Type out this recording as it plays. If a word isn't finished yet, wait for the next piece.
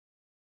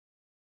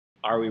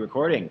Are we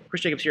recording?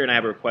 Chris Jacobs here, and I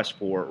have a request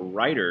for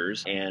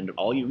writers and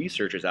all you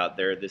researchers out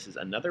there. This is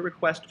another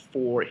request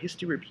for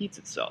History Repeats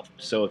Itself.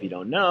 So if you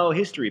don't know,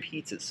 History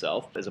Repeats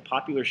Itself is a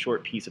popular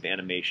short piece of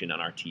animation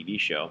on our TV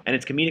show, and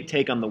it's a comedic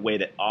take on the way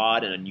that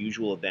odd and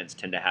unusual events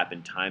tend to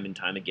happen time and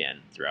time again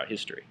throughout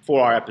history.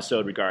 For our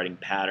episode regarding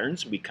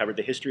patterns, we covered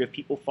the history of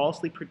people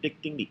falsely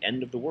predicting the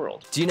end of the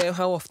world. Do you know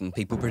how often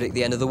people predict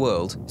the end of the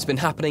world? It's been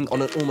happening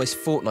on an almost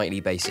fortnightly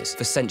basis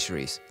for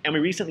centuries. And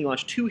we recently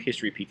launched 2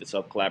 History Repeats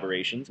Itself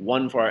collaborations,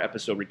 one for our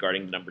episode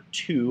regarding number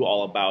 2,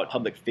 all about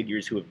public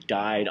figures who have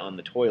died on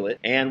the toilet,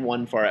 and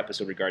one for our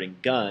episode regarding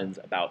guns,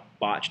 about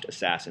botched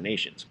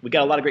assassinations. We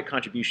got a lot of great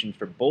contributions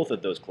for both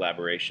of those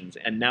collaborations,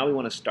 and now we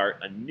want to start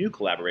a new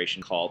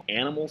collaboration called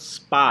Animal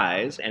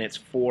Spies, and it's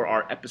for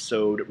our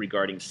episode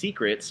regarding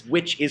secrets,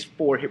 which is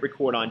for Hit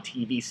Record on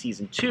TV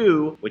Season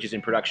 2, which is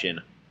in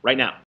production right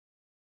now.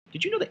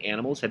 Did you know that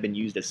animals have been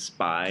used as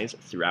spies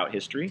throughout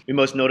history? We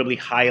most notably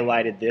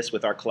highlighted this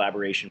with our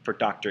collaboration for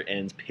Dr.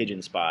 N's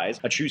Pigeon Spies,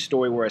 a true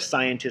story where a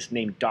scientist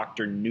named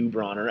Dr.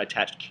 Neubronner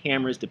attached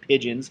cameras to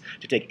pigeons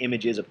to take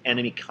images of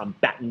enemy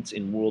combatants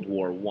in World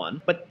War I.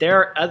 But there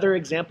are other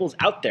examples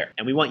out there,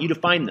 and we want you to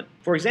find them.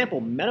 For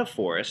example,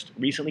 Metaforest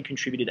recently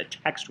contributed a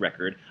text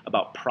record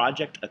about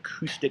Project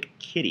Acoustic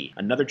Kitty,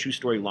 another true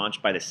story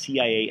launched by the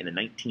CIA in the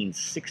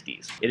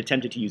 1960s. It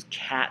attempted to use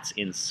cats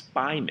in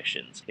spy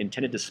missions,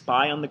 intended to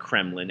spy on the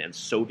Kremlin and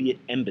Soviet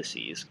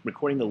embassies,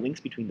 recording the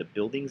links between the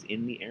buildings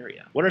in the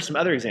area. What are some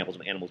other examples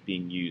of animals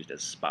being used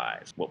as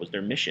spies? What was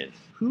their mission?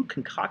 Who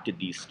concocted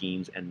these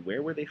schemes, and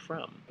where were they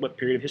from? What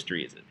period of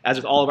history is it? As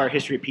with all of our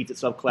History Repeats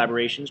Itself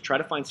collaborations, try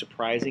to find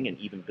surprising and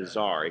even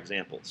bizarre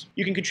examples.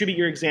 You can contribute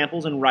your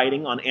examples and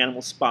writing on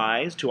Animal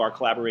Spies to our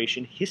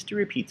collaboration History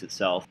Repeats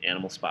Itself,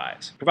 Animal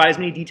Spies. Provide as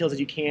many details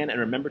as you can, and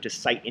remember to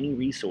cite any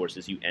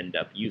resources you end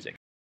up using.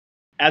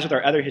 As with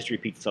our other History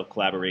Repeats Itself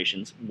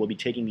collaborations, we'll be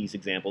taking these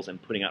examples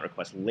and putting out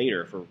requests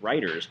later for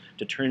writers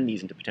to turn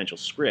these into potential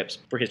scripts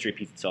for History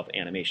Repeats Itself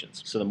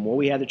animations. So the more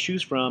we have to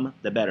choose from,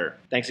 the better.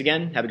 Thanks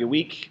again. Have a good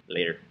week.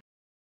 Later.